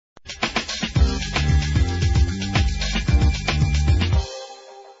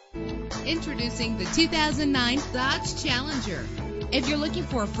Introducing the 2009 Dodge Challenger. If you're looking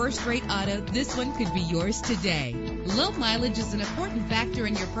for a first-rate auto, this one could be yours today. Low mileage is an important factor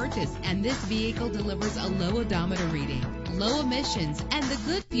in your purchase, and this vehicle delivers a low odometer reading. Low emissions and the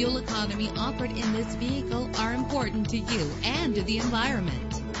good fuel economy offered in this vehicle are important to you and to the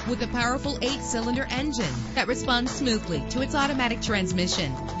environment. With a powerful 8-cylinder engine that responds smoothly to its automatic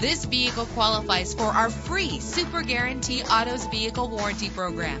transmission, this vehicle qualifies for our free Super Guarantee Autos Vehicle Warranty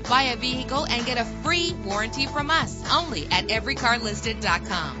Program. Buy a vehicle and get a free warranty from us only at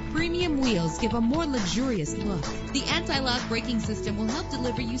everycarlisted.com. Premium wheels give a more luxurious look. The anti-lock braking system will help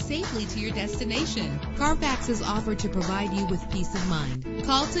deliver you safely to your destination. Carfax is offered to provide you with peace of mind.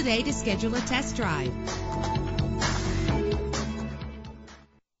 Call today to schedule a test drive.